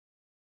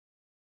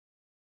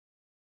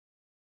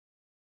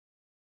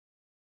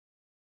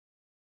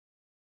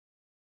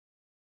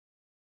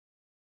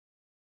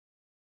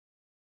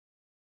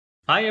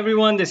Hi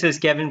everyone, this is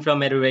Kevin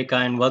from Edureka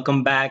and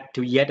welcome back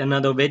to yet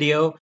another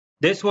video.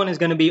 This one is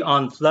going to be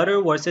on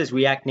Flutter versus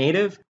React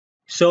Native.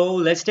 So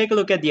let's take a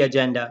look at the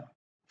agenda.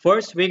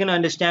 First, we're going to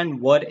understand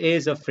what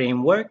is a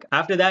framework.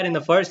 After that, in the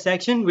first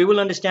section, we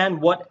will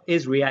understand what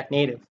is React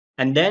Native.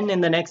 And then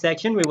in the next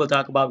section, we will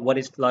talk about what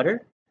is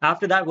Flutter.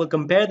 After that, we'll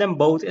compare them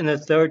both in the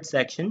third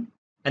section.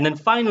 And then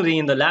finally,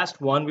 in the last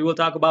one, we will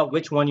talk about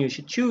which one you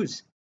should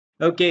choose.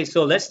 Okay,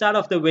 so let's start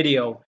off the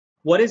video.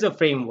 What is a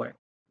framework?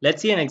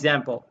 Let's see an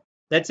example.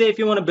 Let's say if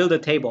you want to build a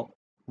table,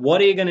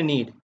 what are you going to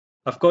need?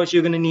 Of course,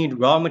 you're going to need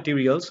raw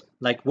materials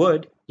like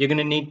wood. You're going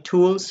to need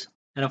tools.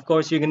 And of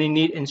course, you're going to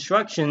need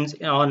instructions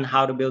on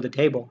how to build a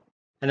table.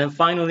 And then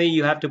finally,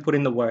 you have to put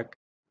in the work.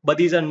 But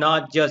these are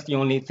not just the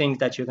only things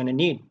that you're going to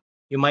need.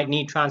 You might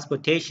need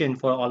transportation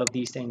for all of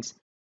these things.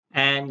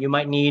 And you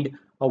might need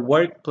a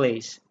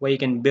workplace where you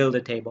can build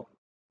a table.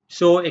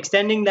 So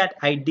extending that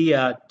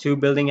idea to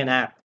building an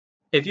app.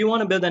 If you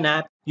want to build an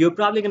app, you're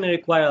probably going to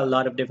require a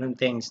lot of different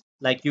things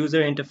like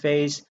user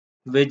interface,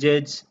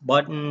 widgets,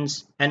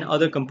 buttons, and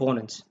other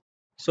components.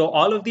 So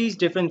all of these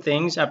different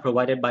things are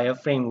provided by a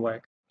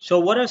framework. So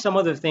what are some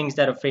of the things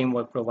that a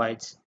framework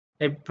provides?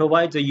 It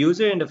provides a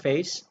user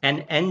interface,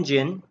 an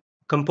engine,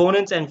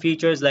 components and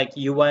features like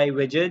UI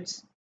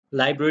widgets,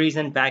 libraries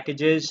and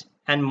packages,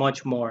 and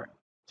much more.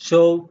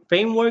 So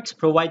frameworks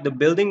provide the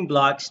building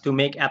blocks to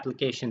make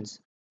applications.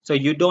 So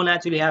you don't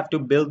actually have to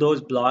build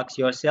those blocks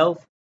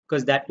yourself,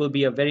 because that will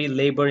be a very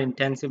labor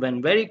intensive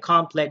and very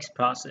complex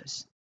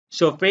process.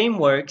 So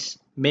frameworks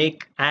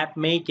make app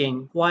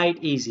making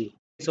quite easy.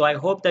 So I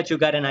hope that you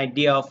got an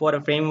idea of what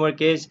a framework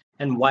is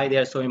and why they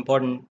are so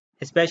important,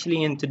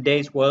 especially in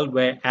today's world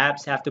where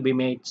apps have to be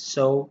made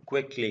so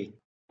quickly.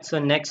 So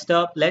next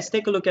up, let's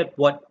take a look at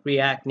what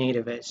React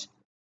Native is.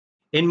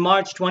 In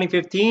March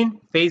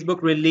 2015,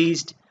 Facebook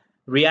released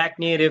React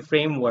Native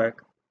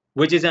Framework,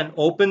 which is an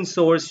open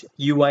source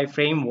UI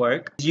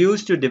framework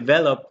used to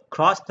develop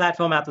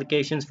cross-platform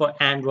applications for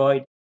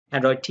Android,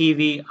 Android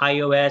TV,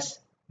 iOS,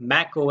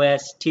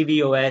 macOS,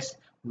 tvOS,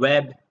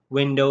 web,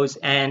 Windows,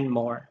 and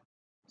more.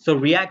 So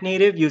React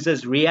Native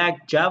uses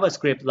React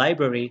JavaScript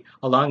library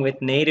along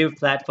with native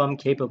platform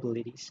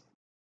capabilities.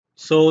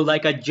 So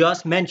like I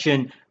just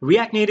mentioned,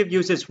 React Native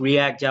uses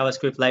React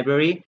JavaScript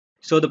library.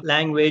 So the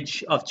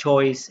language of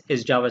choice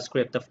is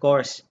JavaScript, of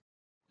course.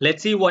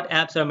 Let's see what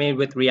apps are made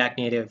with React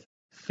Native.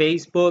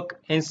 Facebook,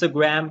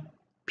 Instagram,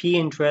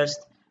 Pinterest,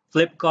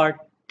 Flipkart,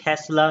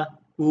 Tesla,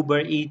 Uber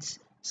Eats,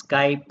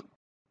 Skype,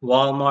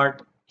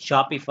 Walmart,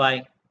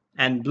 Shopify,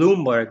 and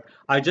Bloomberg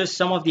are just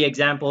some of the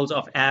examples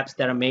of apps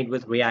that are made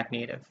with React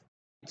Native.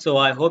 So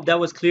I hope that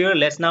was clear.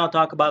 Let's now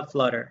talk about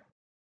Flutter.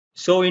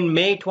 So in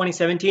May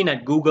 2017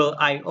 at Google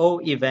I/O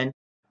event,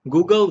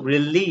 Google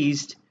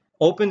released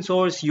open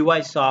source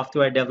UI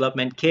software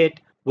development kit,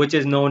 which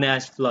is known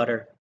as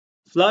Flutter.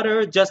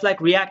 Flutter, just like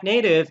React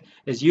Native,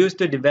 is used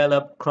to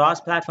develop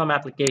cross-platform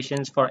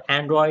applications for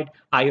Android,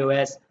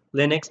 iOS,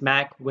 Linux,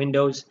 Mac,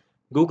 Windows,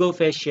 Google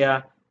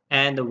Fascia,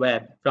 and the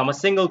web from a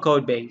single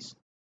code base.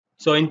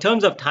 So in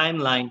terms of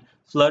timeline,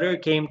 Flutter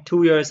came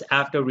 2 years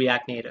after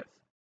React Native.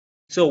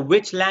 So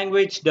which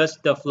language does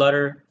the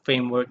Flutter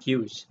framework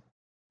use?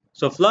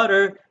 So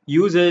Flutter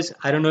uses,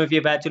 I don't know if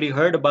you've actually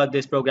heard about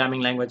this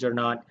programming language or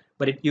not,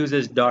 but it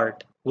uses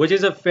Dart, which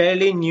is a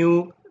fairly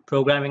new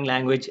programming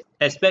language,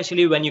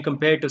 especially when you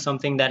compare it to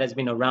something that has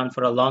been around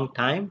for a long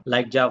time,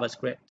 like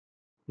JavaScript.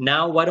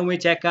 Now, why don't we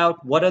check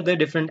out what are the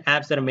different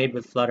apps that are made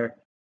with Flutter?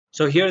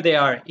 So here they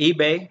are: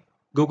 eBay,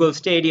 Google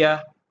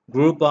Stadia,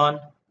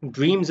 Groupon,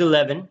 Dreams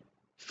 11,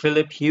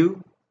 Philip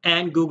Hue,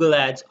 and Google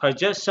Ads are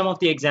just some of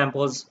the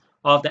examples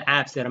of the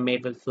apps that are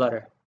made with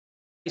Flutter.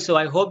 So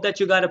I hope that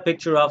you got a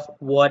picture of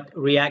what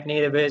React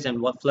Native is and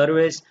what Flutter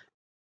is.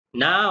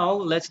 Now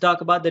let's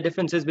talk about the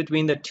differences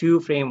between the two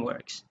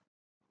frameworks.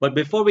 But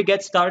before we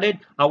get started,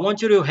 I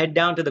want you to head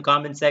down to the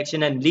comment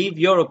section and leave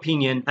your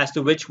opinion as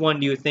to which one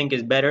do you think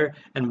is better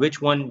and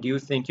which one do you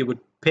think you would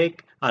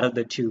pick out of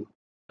the two.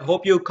 I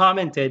hope you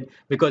commented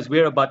because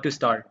we're about to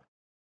start.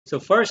 So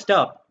first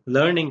up,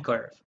 learning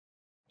curve.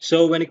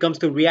 So when it comes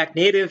to React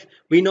Native,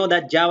 we know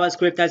that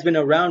JavaScript has been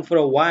around for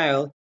a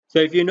while. So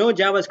if you know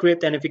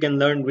JavaScript and if you can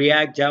learn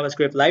React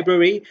JavaScript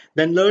library,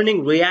 then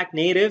learning React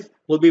Native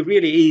will be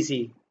really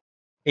easy.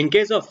 In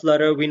case of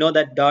Flutter, we know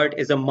that Dart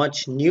is a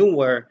much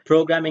newer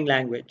programming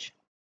language.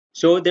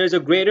 So there's a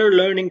greater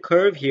learning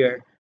curve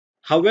here.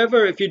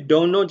 However, if you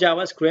don't know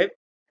JavaScript,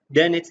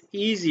 then it's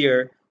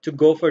easier to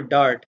go for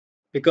Dart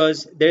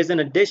because there's an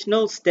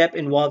additional step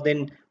involved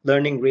in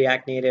learning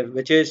React Native,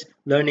 which is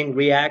learning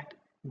React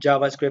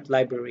JavaScript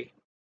library.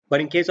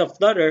 But in case of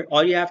Flutter,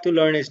 all you have to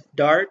learn is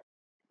Dart,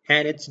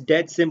 and it's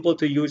dead simple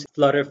to use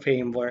Flutter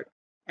framework.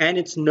 And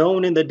it's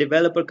known in the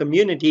developer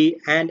community,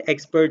 and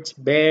experts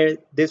bear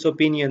this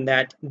opinion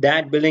that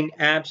building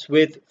apps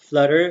with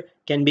Flutter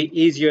can be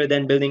easier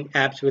than building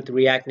apps with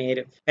React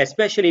Native,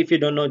 especially if you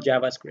don't know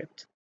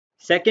JavaScript.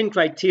 Second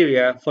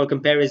criteria for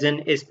comparison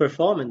is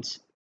performance.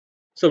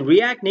 So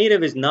React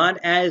Native is not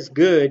as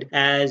good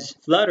as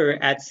Flutter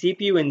at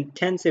CPU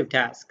intensive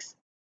tasks.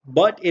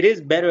 but it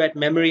is better at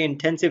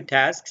memory-intensive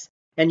tasks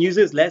and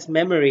uses less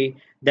memory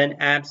than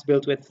apps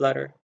built with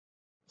Flutter.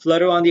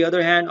 Flutter, on the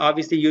other hand,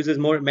 obviously uses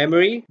more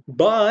memory,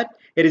 but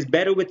it is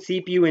better with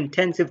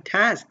CPU-intensive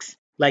tasks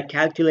like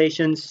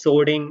calculations,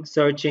 sorting,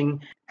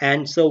 searching,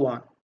 and so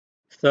on.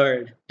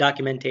 Third,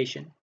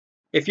 documentation.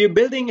 If you're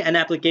building an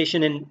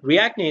application in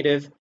React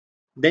Native,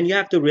 then you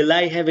have to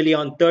rely heavily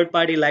on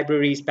third-party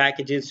libraries,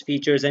 packages,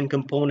 features, and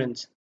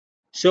components.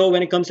 So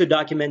when it comes to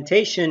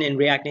documentation in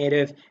React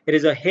Native, it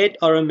is a hit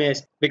or a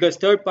miss because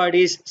third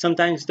parties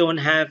sometimes don't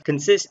have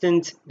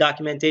consistent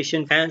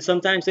documentation and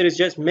sometimes it is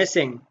just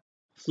missing.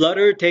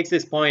 Flutter takes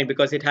this point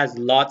because it has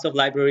lots of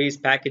libraries,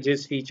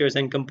 packages, features,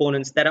 and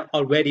components that are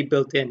already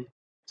built in.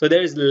 So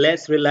there is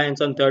less reliance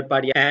on third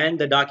party and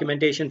the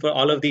documentation for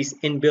all of these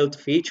inbuilt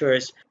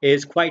features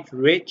is quite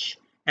rich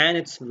and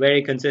it's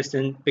very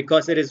consistent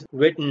because it is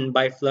written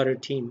by Flutter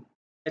team.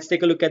 Let's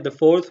take a look at the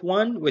fourth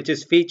one, which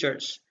is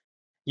features.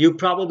 You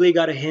probably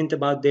got a hint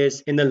about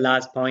this in the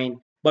last point,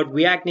 but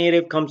React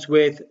Native comes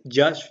with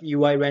just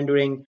UI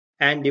rendering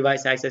and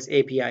device access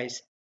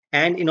APIs.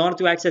 And in order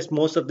to access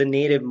most of the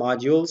native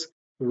modules,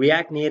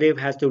 React Native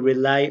has to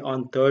rely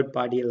on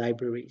third-party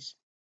libraries.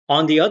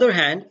 On the other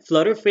hand,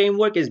 Flutter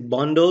Framework is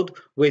bundled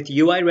with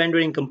UI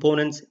rendering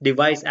components,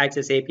 device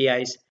access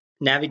APIs,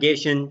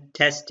 navigation,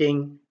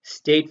 testing,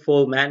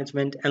 stateful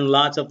management, and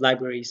lots of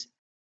libraries.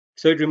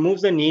 So it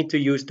removes the need to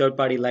use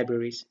third-party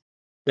libraries.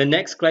 The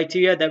next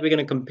criteria that we're going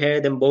to compare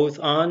them both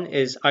on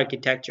is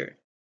architecture.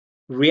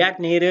 React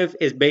Native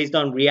is based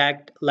on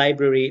React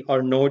library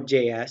or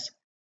Node.js,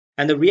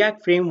 and the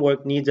React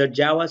framework needs a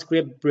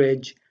JavaScript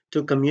bridge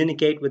to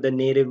communicate with the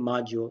native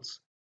modules.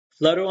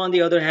 Flutter, on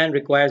the other hand,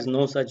 requires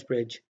no such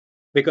bridge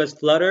because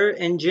Flutter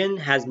engine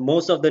has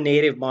most of the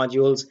native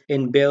modules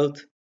inbuilt,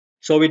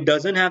 so it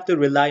doesn't have to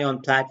rely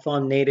on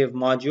platform native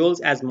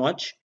modules as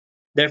much.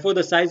 Therefore,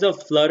 the size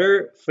of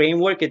Flutter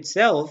framework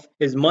itself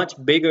is much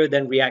bigger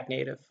than React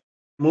Native.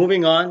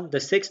 Moving on,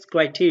 the sixth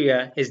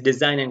criteria is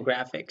design and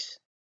graphics.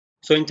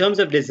 So in terms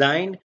of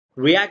design,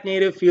 React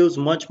Native feels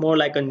much more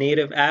like a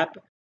native app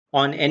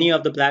on any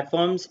of the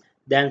platforms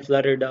than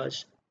Flutter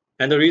does.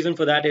 And the reason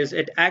for that is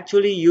it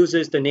actually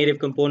uses the native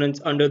components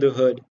under the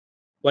hood.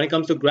 When it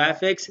comes to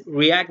graphics,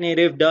 React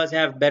Native does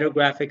have better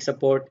graphics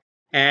support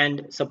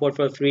and support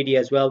for 3D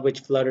as well, which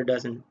Flutter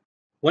doesn't.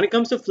 When it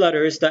comes to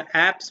Flutters, the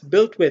apps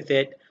built with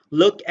it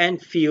look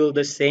and feel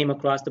the same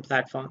across the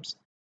platforms.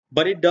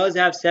 But it does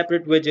have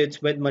separate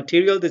widgets with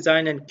Material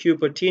Design and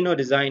Cupertino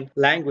design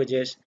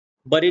languages.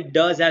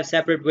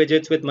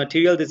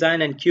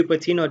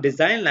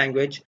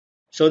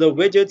 So the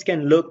widgets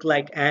can look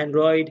like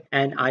Android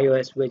and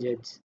iOS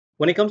widgets.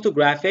 When it comes to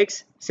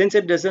graphics, since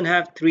it doesn't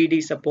have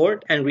 3D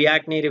support and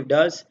React Native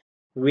does,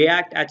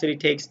 React actually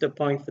takes the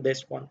point for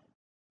this one.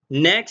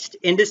 Next,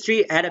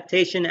 industry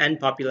adaptation and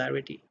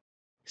popularity.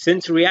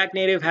 Since React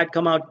Native had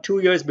come out 2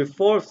 years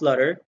before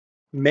Flutter,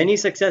 many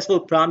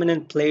successful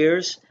prominent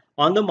players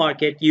on the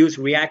market use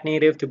React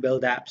Native to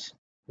build apps.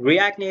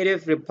 React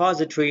Native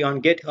repository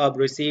on GitHub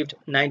received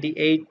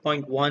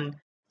 98.1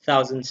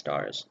 thousand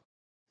stars.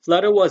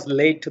 Flutter was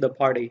late to the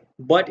party,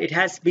 but it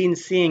has been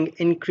seeing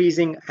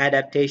increasing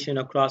adaptation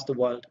across the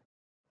world.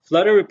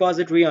 Flutter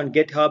repository on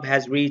GitHub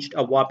has reached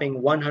a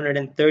whopping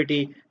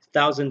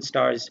 130,000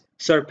 stars,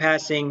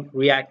 surpassing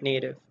React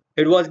Native.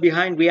 It was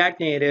behind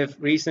React Native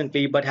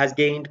recently but has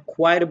gained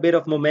quite a bit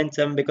of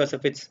momentum because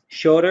of its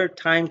shorter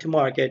time to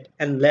market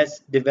and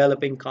less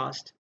developing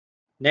cost.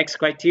 Next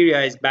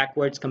criteria is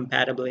backwards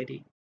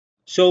compatibility.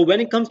 So when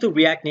it comes to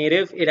React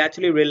Native, it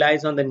actually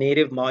relies on the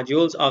native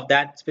modules of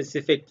that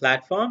specific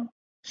platform.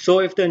 So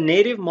if the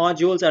native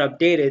modules are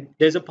updated,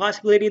 there's a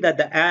possibility that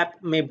the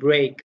app may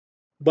break.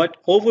 But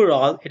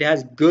overall, it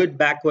has good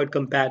backward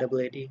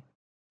compatibility.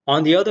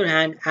 On the other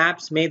hand,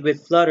 apps made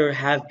with Flutter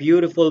have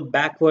beautiful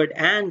backward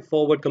and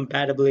forward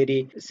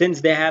compatibility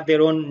since they have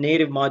their own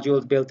native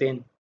modules built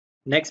in.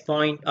 Next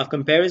point of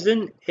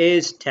comparison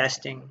is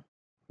testing.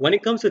 When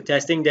it comes to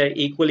testing, they're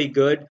equally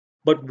good,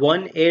 but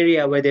one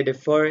area where they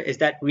differ is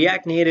that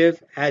React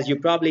Native, as you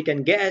probably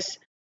can guess,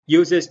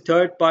 uses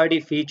third-party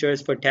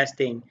features for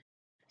testing,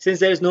 since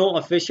there's no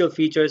official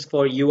features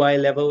for UI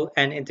level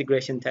and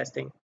integration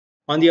testing.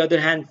 On the other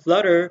hand,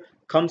 Flutter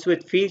comes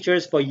with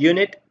features for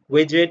unit,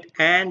 widget,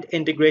 and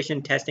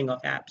integration testing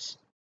of apps.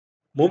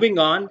 Moving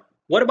on,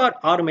 what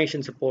about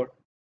automation support?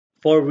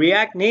 For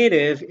React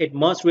Native, it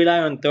must rely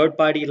on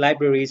third-party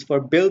libraries for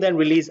build and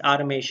release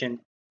automation,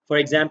 for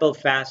example,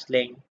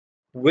 Fastlane,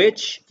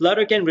 which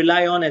Flutter can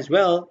rely on as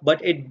well,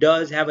 but it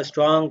does have a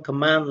strong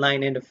command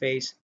line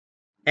interface.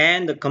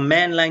 And the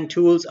command line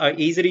tools are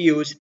easy to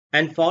use,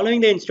 and following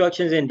the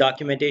instructions in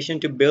documentation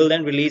to build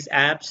and release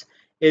apps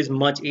is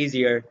much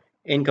easier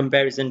in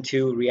comparison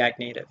to React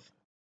Native.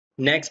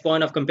 Next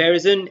point of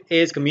comparison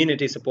is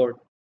community support.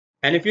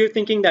 And if you're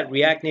thinking that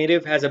React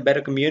Native has a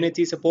better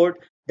community support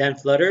than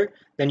Flutter,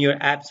 then you're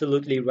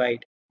absolutely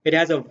right. It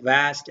has a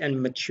vast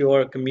and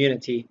mature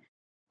community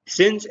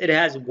since it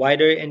has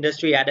wider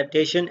industry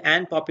adaptation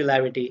and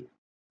popularity.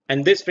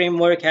 And this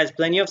framework has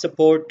plenty of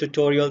support,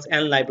 tutorials,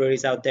 and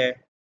libraries out there.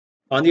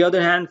 On the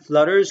other hand,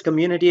 Flutter's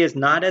community is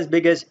not as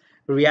big as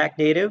React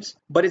Native's,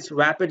 but it's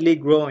rapidly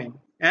growing,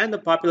 and the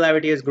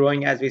popularity is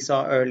growing as we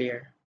saw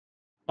earlier.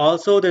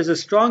 Also, there's a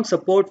strong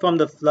support from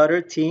the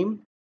Flutter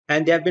team,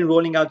 and they have been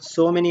rolling out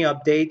so many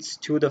updates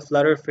to the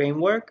Flutter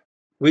framework.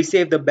 We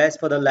saved the best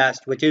for the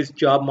last, which is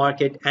job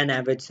market and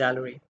average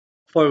salary.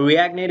 For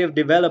React Native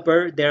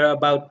developer, there are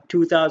about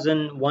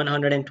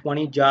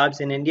 2,120 jobs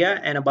in India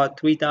and about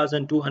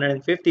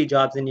 3,250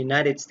 jobs in the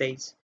United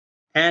States.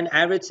 And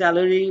average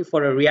salary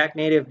for a React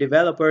Native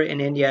developer in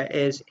India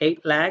is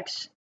 8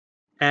 lakhs,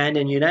 and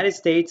in United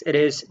States it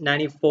is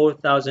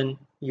 94,000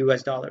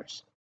 US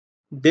dollars.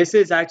 This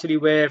is actually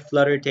where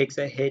Flutter takes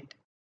a hit.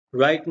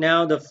 Right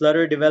now, the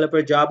Flutter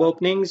developer job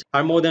openings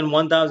are more than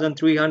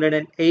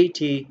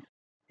 1,380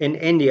 in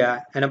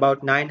India and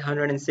about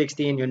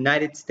 960 in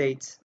United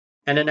States.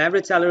 And an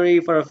average salary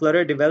for a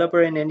Flutter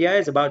developer in India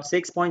is about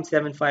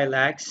 6.75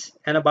 lakhs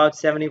and about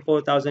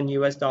 74,000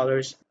 US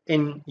dollars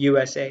in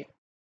USA.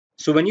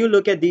 So when you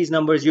look at these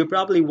numbers, you're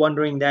probably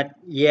wondering that,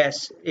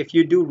 yes, if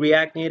you do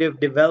React Native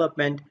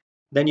development,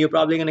 then you're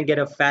probably going to get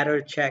a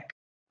fatter check.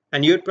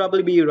 And you'd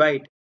probably be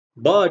right.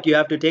 But you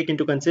have to take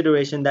into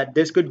consideration that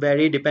this could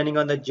vary depending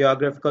on the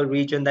geographical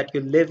region that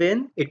you live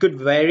in. It could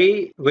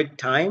vary with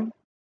time.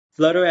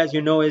 Flutter, as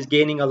you know, is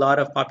gaining a lot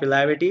of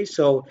popularity.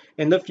 So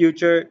in the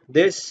future,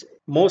 this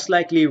most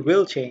likely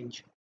will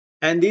change.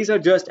 And these are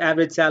just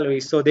average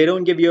salaries. So they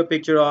don't give you a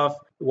picture of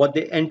what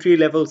the entry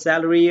level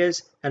salary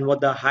is and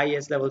what the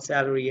highest level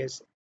salary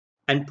is.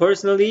 And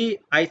personally,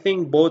 I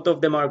think both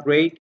of them are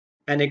great.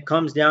 And it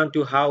comes down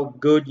to how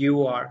good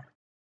you are.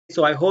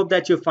 So I hope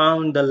that you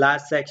found the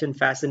last section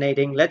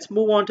fascinating. Let's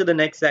move on to the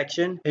next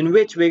section in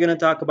which we're going to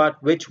talk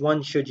about which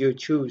one should you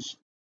choose.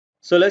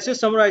 So let's just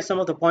summarize some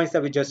of the points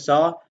that we just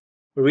saw.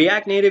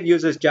 React Native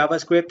uses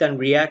JavaScript and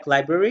React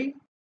library.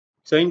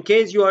 So in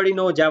case you already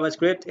know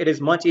JavaScript, it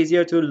is much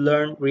easier to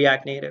learn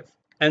React Native.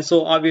 And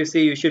so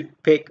obviously you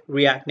should pick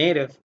React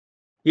Native.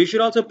 You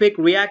should also pick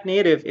React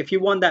Native if you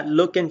want that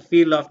look and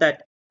feel of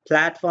that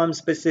platform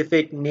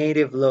specific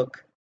native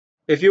look.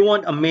 If you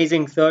want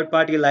amazing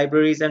third-party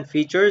libraries and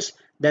features,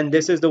 then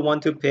this is the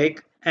one to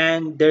pick.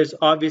 And there's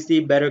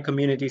obviously better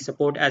community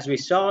support as we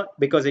saw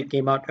because it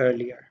came out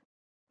earlier.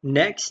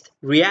 Next,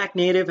 React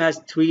Native has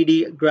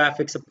 3D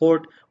graphic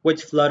support,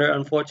 which Flutter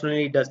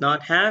unfortunately does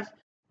not have,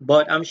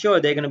 but I'm sure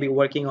they're going to be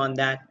working on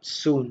that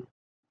soon.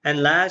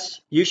 And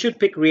last, you should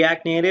pick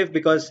React Native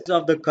because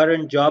of the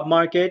current job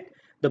market.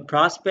 The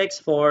prospects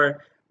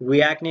for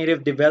React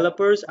Native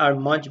developers are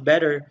much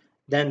better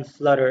than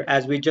Flutter,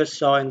 as we just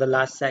saw in the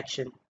last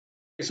section.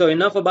 So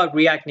enough about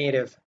React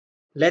Native.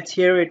 Let's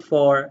hear it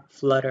for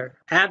Flutter.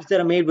 Apps that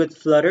are made with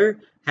Flutter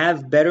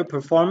have better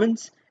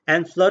performance,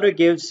 and Flutter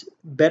gives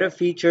better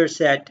feature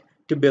set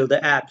to build the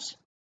apps.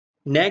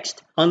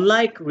 Next,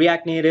 unlike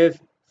React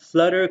Native,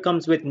 Flutter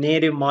comes with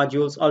native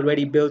modules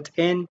already built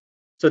in,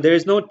 so there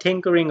is no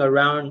tinkering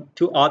around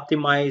to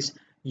optimize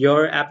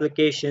your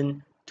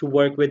application to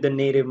work with the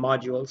native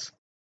modules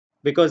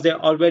because they're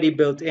already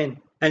built in.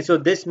 And so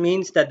this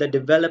means that the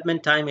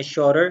development time is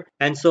shorter,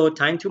 and so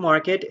time to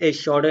market is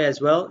shorter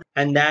as well.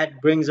 And that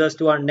brings us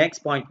to our next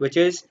point, which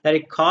is that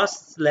it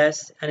costs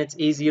less and it's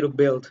easy to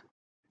build.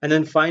 And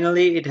then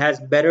finally, it has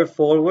better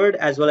forward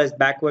as well as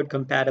backward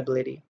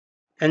compatibility.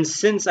 And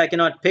since I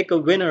cannot pick a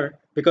winner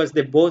because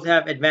they both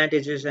have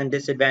advantages and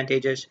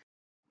disadvantages,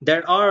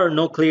 there are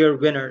no clear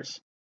winners.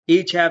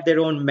 Each have their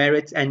own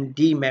merits and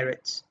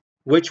demerits.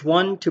 Which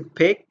one to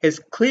pick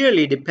is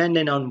clearly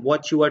dependent on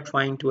what you are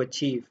trying to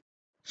achieve.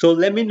 So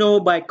let me know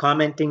by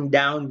commenting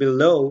down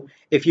below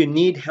if you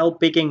need help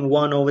picking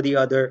one over the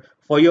other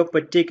for your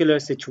particular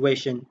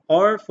situation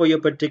or for your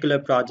particular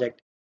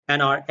project.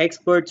 And our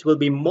experts will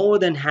be more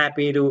than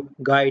happy to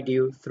guide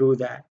you through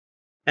that.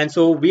 And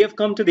so we have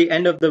come to the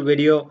end of the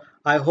video.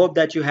 I hope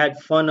that you had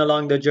fun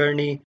along the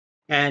journey.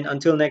 And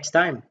until next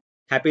time,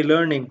 happy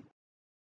learning.